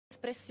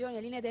espressioni,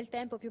 linee del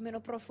tempo più o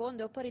meno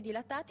profonde o pori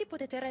dilatati,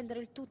 potete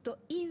rendere il tutto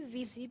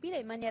invisibile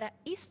in maniera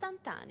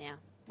istantanea.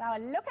 Now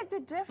look at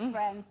the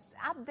difference.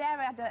 Up there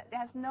where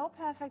there's no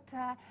perfect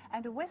hair,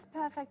 and with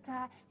perfect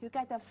hair you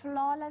get a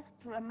flawless,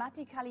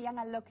 dramatically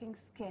younger looking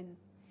skin.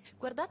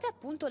 Guardate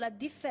appunto la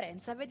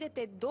differenza,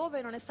 vedete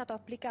dove non è stato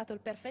applicato il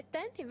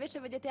perfettente, invece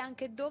vedete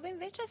anche dove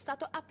invece è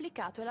stato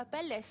applicato e la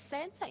pelle è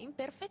senza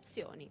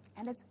imperfezioni.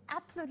 And it's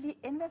absolutely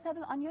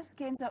invisible on your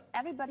skin, so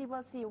everybody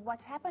will see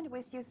what happened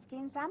with your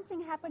skin.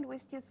 Something happened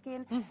with your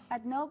skin,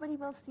 but nobody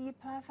will see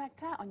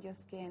perfect hair on your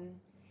skin.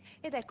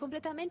 Ed è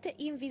completamente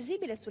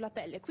invisibile sulla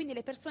pelle, quindi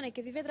le persone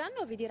che vi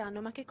vedranno vi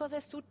diranno: ma che cosa è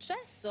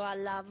successo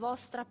alla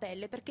vostra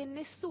pelle? Perché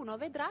nessuno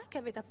vedrà che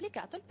avete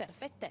applicato il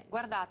perfettente.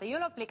 Guardate, io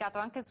l'ho applicato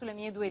anche sulle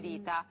mie 2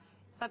 dita.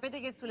 Sapete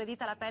che sulle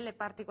dita la pelle è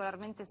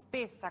particolarmente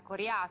spessa,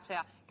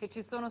 coriacea, che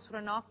ci sono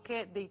sulle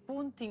nocche dei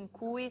punti in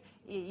cui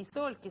i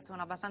solchi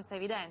sono abbastanza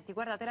evidenti.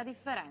 Guardate la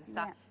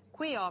differenza. Yeah.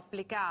 Qui ho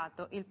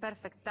applicato il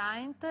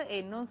perfettente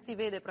e non si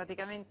vede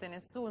praticamente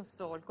nessun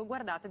solco.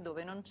 Guardate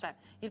dove non c'è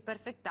il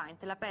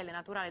perfettente, la pelle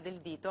naturale del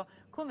dito,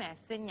 come è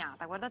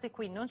segnata. Guardate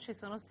qui non ci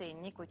sono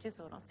segni, qui ci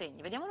sono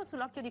segni. Vediamolo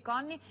sull'occhio di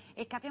Conny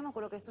e capiamo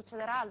quello che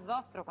succederà al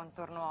vostro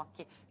contorno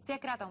occhi. Si è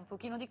creata un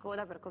pochino di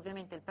coda perché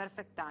ovviamente il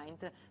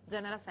perfettente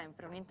genera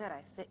sempre un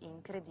interesse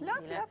incredibile.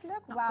 Look,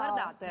 No, wow.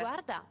 guardate.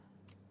 Guarda!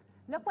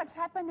 Look what's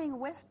happening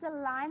with the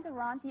lines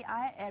around the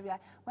eye area.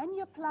 When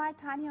you apply a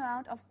tiny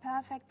amount of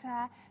perfect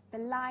hair, the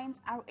lines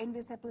are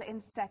invisible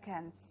in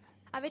seconds.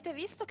 Avete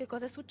visto che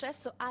cosa è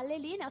successo alle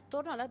linee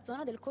attorno alla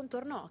zona del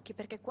contorno occhi?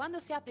 Perché quando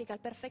si applica il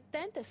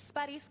perfettente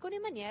spariscono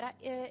in maniera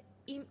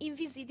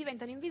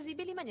diventano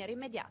invisibili in maniera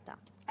immediata.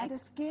 And the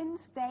skin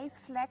stays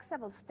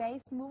flexible,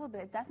 stays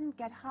movable. It doesn't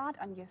get hard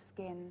on your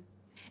skin.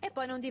 E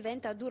poi non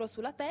diventa duro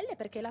sulla pelle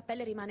perché la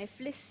pelle rimane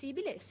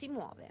flessibile e si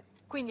muove.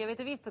 Quindi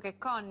avete visto che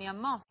Conny ha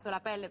mosso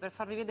la pelle per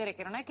farvi vedere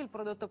che non è che il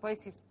prodotto poi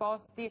si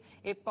sposti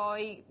e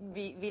poi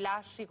vi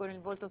lasci con il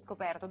volto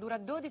scoperto, dura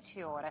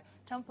 12 ore,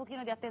 c'è un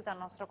pochino di attesa al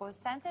nostro call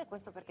center,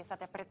 questo perché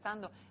state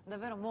apprezzando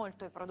davvero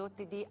molto i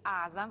prodotti di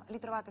M.Asam, li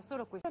trovate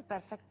solo qui. Il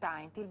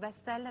Perfectint, il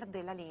best seller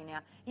della linea,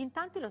 in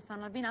tanti lo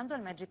stanno abbinando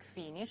al Magic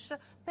Finish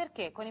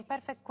perché con il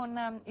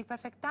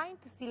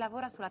Perfectint si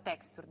lavora sulla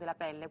texture della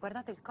pelle,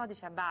 guardate il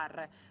codice a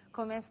barre,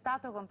 come è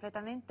stato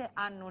completamente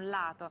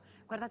annullato,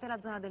 guardate la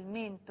zona del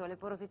mento, le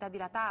porosità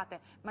dilatate,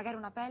 magari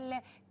una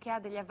pelle che ha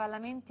degli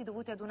avvallamenti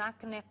dovuti ad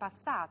un'acne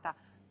passata,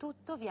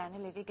 tutto viene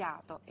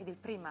levigato ed il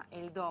prima e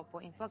il dopo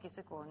in pochi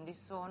secondi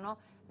sono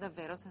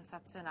davvero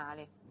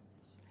sensazionali.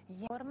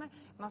 Forme,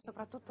 ma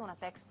soprattutto una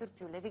texture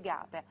più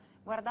levigate.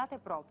 Guardate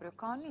proprio,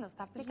 Conny lo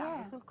sta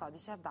applicando sul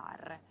codice a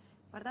barre.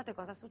 Guardate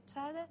cosa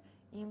succede,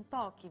 in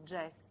pochi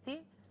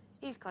gesti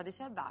il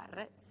codice a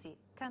barre si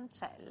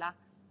cancella.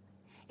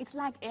 It's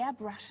like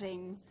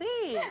airbrushing.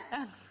 Sì!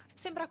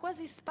 Sembra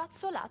quasi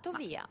spazzolato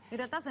via. In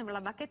realtà sembra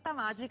la bacchetta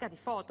magica di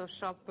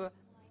Photoshop.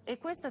 E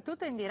questo è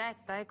tutto in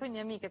diretta, quindi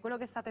amiche, quello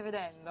che state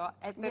vedendo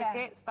è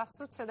perché sta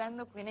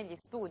succedendo qui negli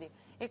studi.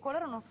 E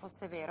qualora non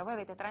fosse vero, voi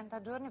avete 30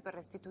 giorni per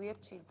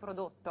restituirci il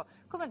prodotto.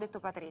 Come ha detto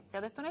Patrizia,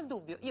 ha detto nel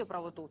dubbio, io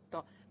provo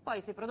tutto.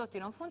 Poi se i prodotti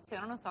non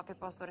funzionano so che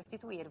posso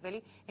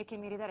restituirveli e che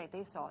mi ridarete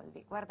i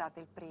soldi. Guardate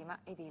il prima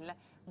ed il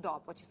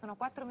dopo. Ci sono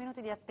 4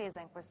 minuti di attesa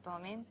in questo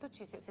momento,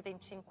 siete in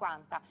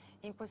 50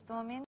 in questo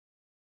momento.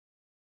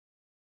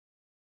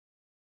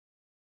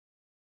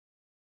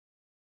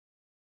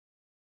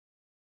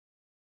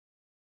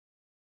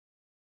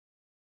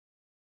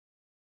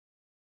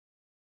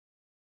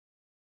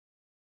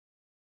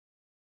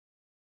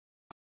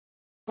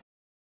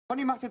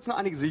 Conny macht jetzt nur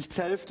eine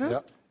Gesichtshälfte.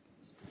 Ja.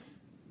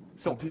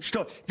 So,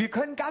 stopp. Wir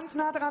können ganz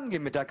nah dran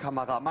gehen mit der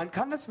Kamera. Man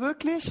kann das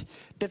wirklich,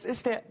 das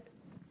ist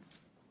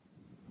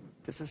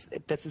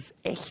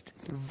echt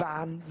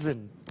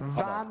Wahnsinn.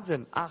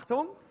 Wahnsinn.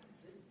 Achtung.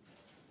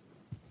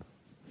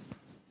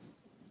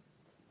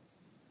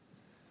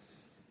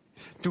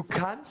 Du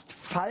kannst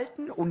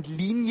Falten und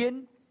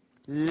Linien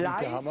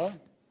live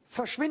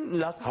verschwinden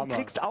lassen. Du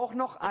kriegst auch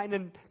noch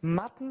einen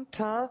matten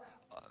Teint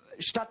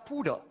statt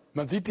Puder.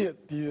 Man sieht,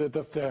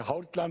 dass der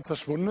Hautglanz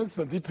verschwunden ist,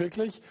 man sieht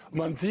wirklich, und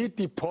man sieht,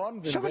 die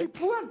Poren sind Schau mal, weg.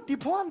 die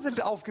Poren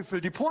sind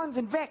aufgefüllt, die Poren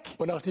sind weg.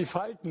 Und auch die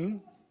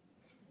Falten.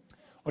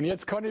 Und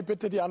jetzt, Conny,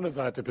 bitte die andere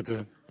Seite,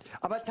 bitte.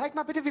 Aber zeig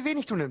mal bitte, wie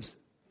wenig du nimmst.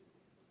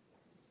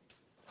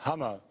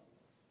 Hammer.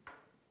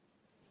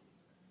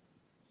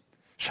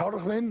 Schau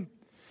doch mal hin.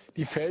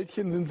 Die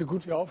Fältchen sind so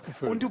gut wie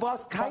aufgefüllt. Und du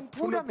brauchst kein Fast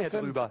Puder mehr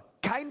 100%. drüber.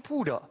 Kein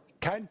Puder.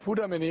 Kein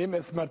Puder mehr nehmen,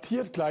 es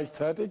mattiert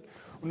gleichzeitig.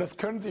 Und das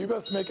können Sie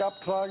übers Make-up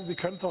tragen, Sie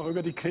können es auch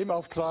über die Creme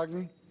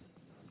auftragen.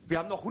 Wir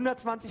haben noch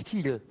 120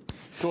 Tiegel.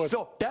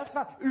 So, das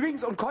war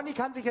übrigens, und Conny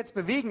kann sich jetzt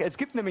bewegen. Es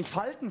gibt nämlich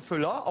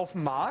Faltenfüller auf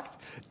dem Markt,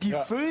 die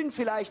füllen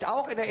vielleicht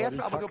auch in der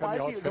ersten, aber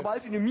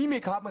sobald sie eine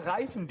Mimik haben,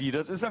 reißen die.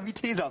 Das ist dann wie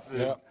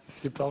Tesafilm. Ja,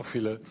 gibt es auch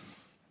viele.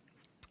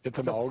 Jetzt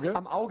am Auge.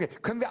 Am Auge.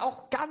 Können wir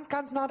auch ganz,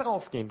 ganz nah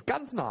drauf gehen.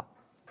 Ganz nah.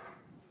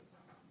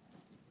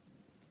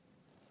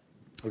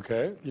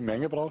 Okay, die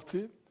Menge braucht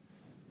sie.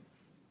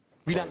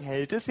 Wie lange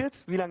hält es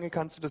jetzt? Wie lange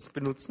kannst du das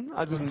benutzen?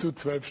 Also bis zu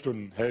 12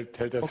 Stunden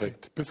hält Effekt.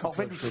 Okay. Bis zu auch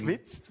wenn du Stunden.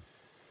 schwitzt?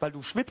 Weil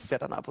du schwitzt ja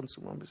dann ab und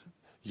zu mal ein bisschen.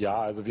 Ja,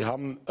 also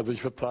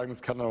ich würde sagen,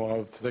 es kann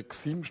aber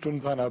 6, 7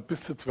 Stunden sein, aber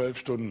bis zu 12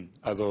 Stunden.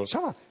 Also,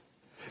 schau mal.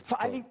 Vor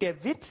allen Dingen,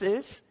 der Witz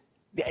ist,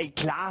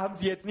 klar haben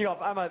sie jetzt nicht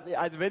auf einmal,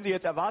 also wenn sie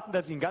jetzt erwarten,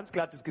 dass sie ein ganz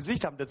glattes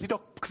Gesicht haben, das sieht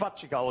doch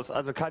quatschig aus.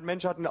 Also kein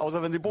Mensch hat,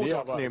 außer wenn sie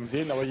Botox nehmen.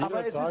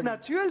 Aber es ist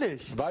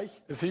natürlich.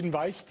 Es ist wie ein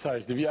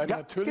Weichzeichner, wie ein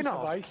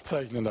natürlicher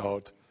Weichzeichner in der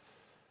Haut.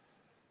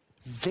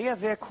 Sehr,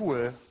 sehr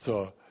cool.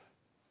 So.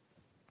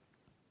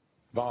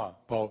 Wow.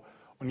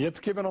 Und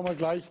jetzt gehen wir nochmal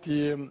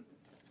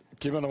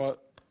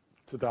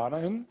zu Dana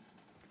hin.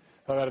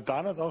 Weil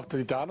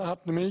die Dana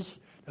hat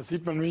nämlich, das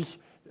sieht man nämlich,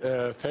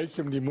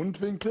 Fältchen um die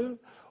Mundwinkel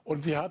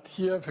und sie hat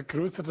hier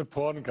vergrößerte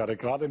Poren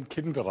gerade im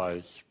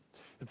Kinnbereich.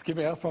 Jetzt gehen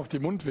wir erstmal auf die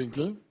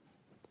Mundwinkel.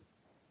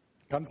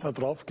 Ganz nah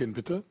drauf gehen,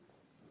 bitte.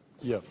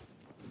 Hier.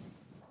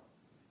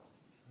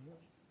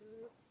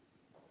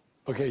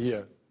 Okay,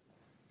 hier.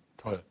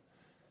 Toll.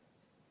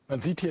 Man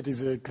sieht hier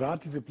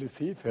gerade diese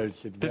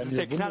Plissé-Fältchen. Das ist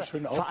der Knaller.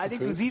 Vor allen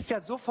Dingen, du siehst ja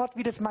sofort,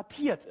 wie das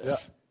mattiert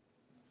ist. Ja.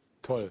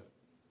 Toll.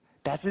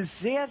 Das ist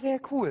sehr, sehr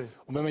cool.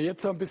 Und wenn wir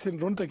jetzt so ein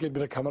bisschen runtergehen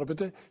mit der Kamera,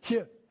 bitte.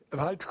 Hier,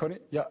 halt, Conny.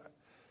 Ja.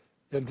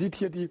 Man sieht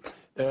hier, die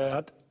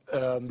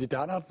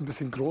Dana hat ein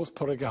bisschen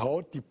großporige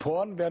Haut. Die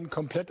Poren werden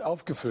komplett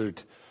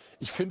aufgefüllt.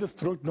 Ich finde das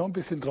Produkt noch ein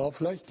bisschen drauf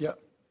vielleicht. Ja.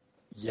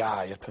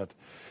 Ja, jetzt hat.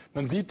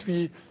 Man sieht,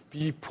 wie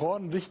die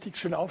Poren richtig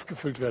schön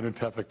aufgefüllt werden mit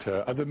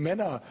Perfekteur. Also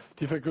Männer,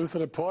 die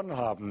vergrößerte Poren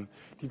haben,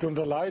 die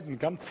darunter leiden.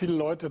 Ganz viele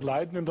Leute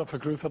leiden unter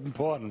vergrößerten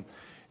Poren.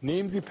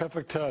 Nehmen Sie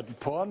Perfekteur. Die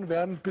Poren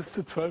werden bis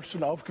zu 12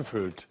 Stunden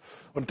aufgefüllt.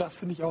 Und das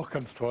finde ich auch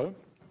ganz toll.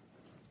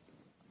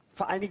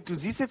 Vor allen Dingen, du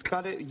siehst jetzt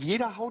gerade,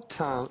 jeder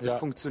Hautton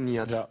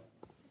funktioniert. Ja.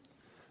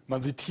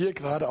 Man sieht hier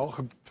gerade auch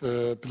ein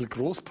bisschen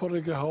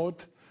großporige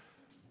Haut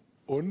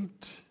und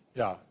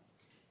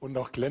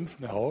auch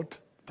glänzende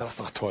Haut. Das ist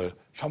doch toll.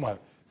 Schau mal,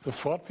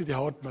 sofort wie die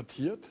Haut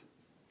mattiert.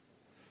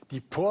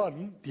 Die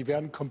Poren, die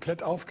werden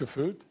komplett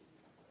aufgefüllt.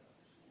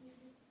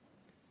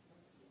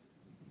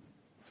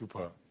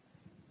 Super.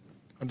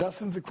 Und das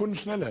sind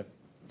Sekundenschnelle.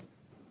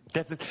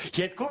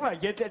 Jetzt guck mal,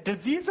 du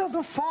siehst doch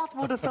sofort,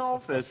 wo das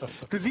drauf ist.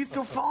 Du siehst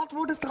sofort,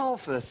 wo das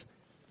drauf ist.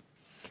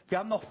 Wir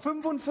haben noch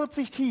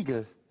 45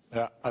 Tiegel.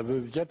 Ja, also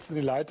jetzt in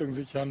die Leitung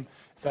sichern,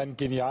 ist ein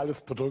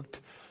geniales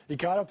Produkt.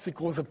 Egal, ob Sie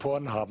große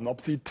Poren haben,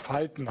 ob Sie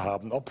Falten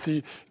haben, ob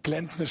Sie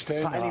glänzende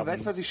Stellen haben. Vor allem,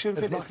 weißt du, was ich schön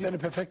finde? Es macht eine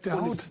perfekte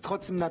Haut. Und es ist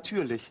trotzdem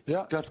natürlich.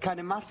 Ja. Du hast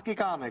keine Maske,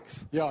 gar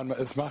nichts. Ja, und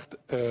es macht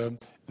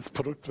das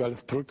Produkt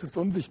ist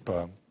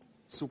unsichtbar.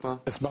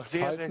 Super. Es macht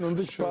Falten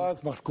unsichtbar, schön.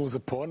 Es macht große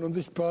Poren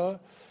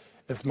unsichtbar,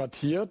 es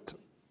mattiert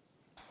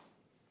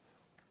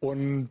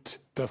und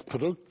das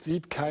Produkt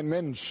sieht kein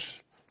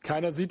Mensch.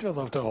 Keiner sieht was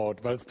auf der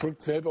Haut, weil das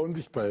Produkt selber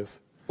unsichtbar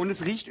ist. Und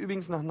es riecht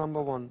übrigens nach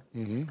Number One.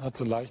 Hat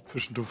so einen leicht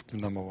Zwischenduft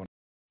mit Number One.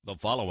 The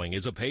following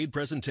is a paid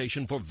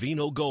presentation for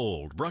Vino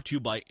Gold, brought to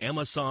you by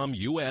M.Asam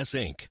US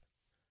Inc.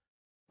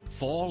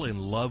 Fall in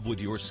love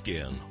with your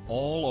skin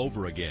all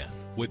over again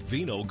with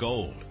Vino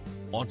Gold.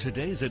 On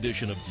today's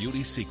edition of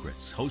Beauty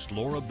Secrets, host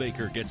Laura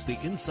Baker gets the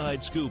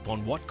inside scoop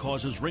on what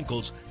causes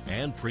wrinkles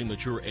and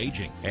premature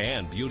aging.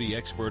 And beauty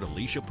expert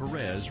Alicia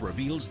Perez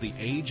reveals the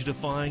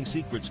age-defying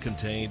secrets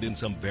contained in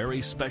some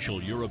very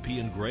special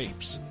European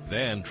grapes.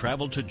 Then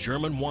travel to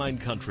German wine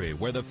country,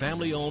 where the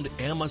family-owned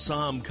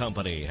M.Asam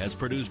company has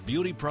produced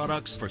beauty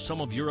products for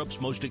some of Europe's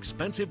most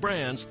expensive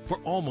brands for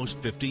almost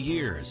 50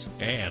 years.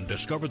 And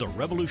discover the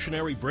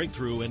revolutionary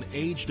breakthrough in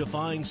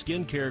age-defying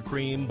skincare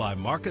cream by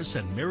Marcus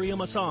and Miriam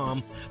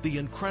Asam, the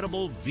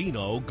incredible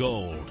Vino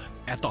Gold.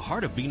 At the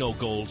heart of Vino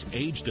Gold's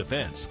age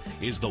defense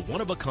is the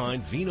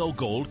one-of-a-kind Vino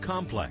Gold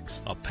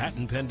Complex, a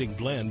patent-pending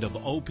blend of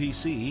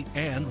OPC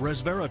and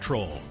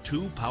resveratrol,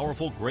 two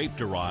powerful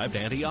grape-derived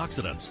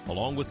antioxidants,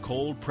 along with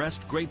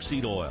cold-pressed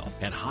grapeseed oil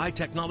and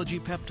high-technology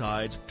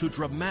peptides to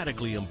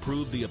dramatically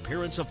improve the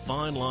appearance of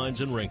fine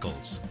lines and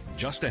wrinkles.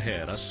 Just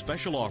ahead, a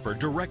special offer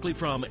directly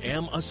from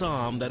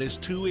M.Asam that is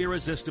too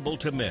irresistible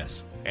to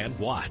miss. And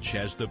watch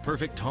as the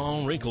Perfect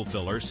Tone Wrinkle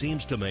Filler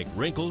seems to make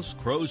wrinkles,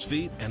 crow's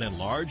feet, and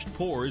enlarged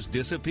pores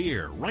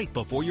disappear right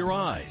before your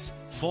eyes.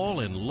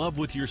 Fall in love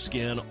with your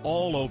skin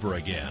all over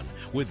again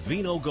with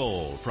Vino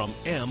Gold from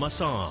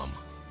M.Asam.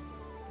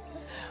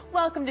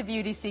 Welcome to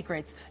Beauty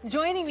Secrets.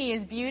 Joining me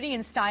is beauty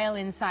and style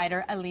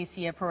insider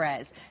Alicia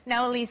Perez.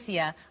 Now,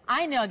 Alicia,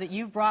 I know that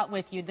you've brought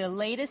with you the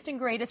latest and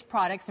greatest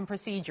products and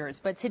procedures,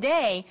 but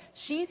today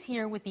she's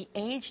here with the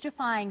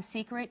age-defying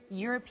secret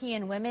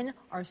European women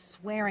are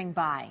swearing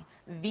by,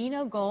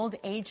 Vino Gold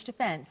Age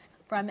Defense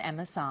from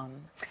M.Asam.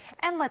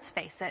 And let's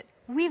face it,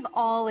 we've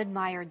all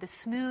admired the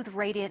smooth,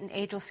 radiant, and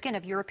ageless skin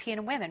of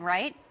European women,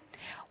 right?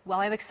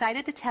 Well, I'm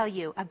excited to tell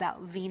you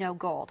about Vino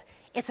Gold.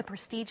 It's a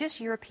prestigious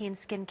European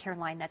skincare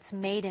line that's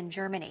made in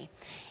Germany.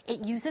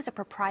 It uses a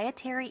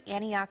proprietary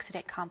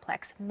antioxidant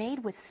complex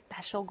made with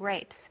special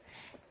grapes.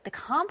 The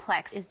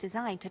complex is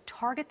designed to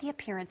target the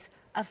appearance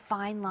of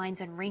fine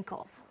lines and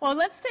wrinkles. Well,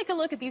 let's take a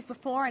look at these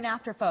before and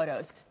after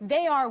photos.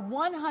 They are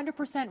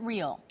 100%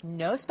 real.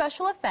 No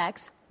special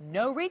effects,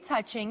 no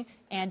retouching,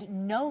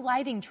 and no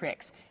lighting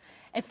tricks.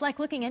 It's like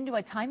looking into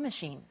a time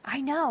machine.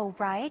 I know,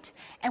 right?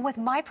 And with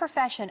my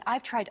profession,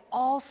 I've tried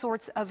all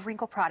sorts of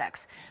wrinkle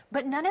products,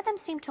 but none of them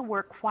seem to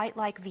work quite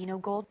like Vino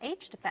Gold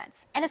Age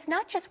Defense. And it's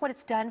not just what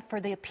it's done for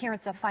the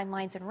appearance of fine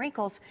lines and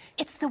wrinkles,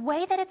 it's the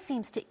way that it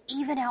seems to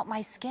even out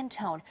my skin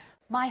tone.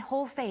 My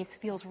whole face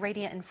feels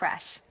radiant and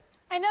fresh.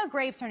 I know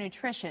grapes are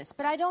nutritious,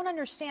 but I don't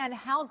understand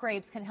how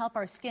grapes can help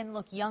our skin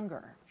look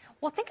younger.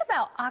 Well, think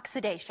about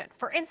oxidation.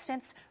 For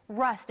instance,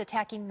 rust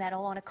attacking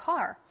metal on a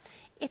car.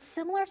 It's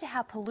similar to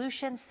how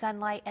pollution,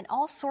 sunlight, and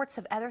all sorts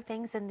of other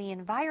things in the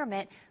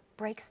environment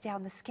breaks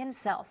down the skin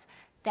cells.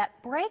 That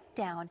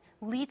breakdown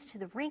leads to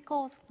the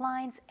wrinkles,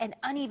 lines, and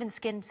uneven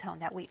skin tone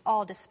that we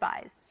all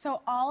despise.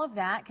 So all of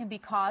that can be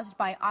caused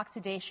by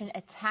oxidation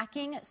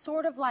attacking,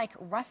 sort of like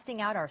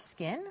rusting out our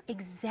skin?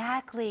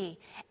 Exactly.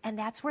 And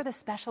that's where the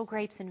special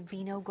grapes in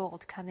Vino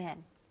Gold come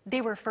in.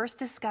 They were first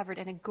discovered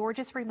in a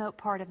gorgeous remote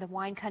part of the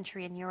wine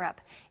country in Europe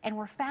and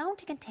were found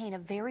to contain a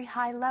very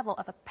high level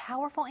of a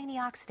powerful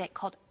antioxidant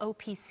called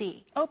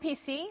OPC.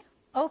 OPC?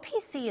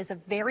 OPC is a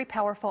very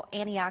powerful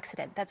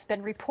antioxidant that's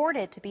been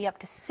reported to be up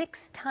to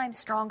 6 times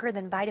stronger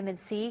than vitamin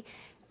C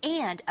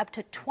and up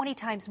to 20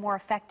 times more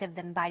effective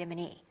than vitamin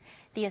E.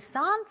 The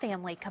M.Asam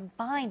family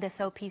combined this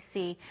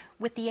OPC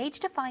with the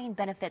age-defying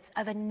benefits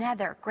of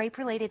another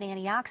grape-related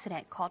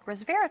antioxidant called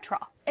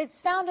resveratrol.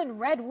 It's found in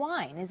red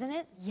wine, isn't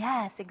it?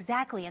 Yes,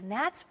 exactly, and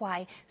that's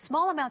why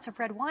small amounts of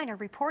red wine are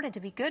reported to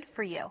be good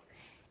for you.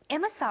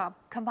 M.Asam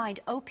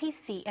combined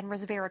OPC and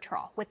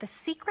resveratrol with the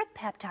secret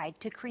peptide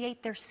to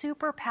create their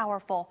super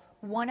powerful,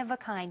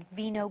 one-of-a-kind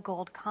Vino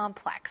Gold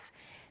complex.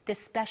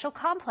 This special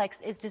complex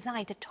is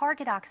designed to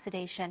target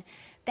oxidation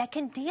that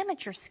can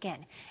damage your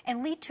skin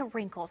and lead to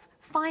wrinkles,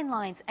 fine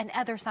lines, and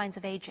other signs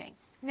of aging.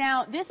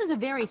 Now, this is a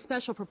very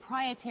special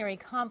proprietary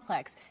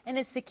complex, and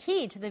it's the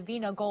key to the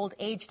Vino Gold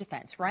Age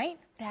Defense, right?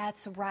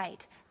 That's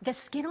right. The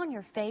skin on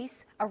your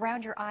face,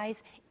 around your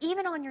eyes,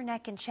 even on your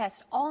neck and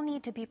chest all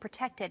need to be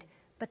protected,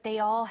 but they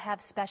all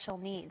have special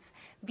needs.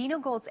 Vino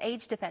Gold's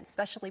Age Defense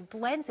specially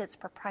blends its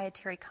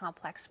proprietary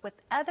complex with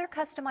other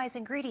customized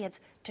ingredients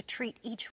to treat each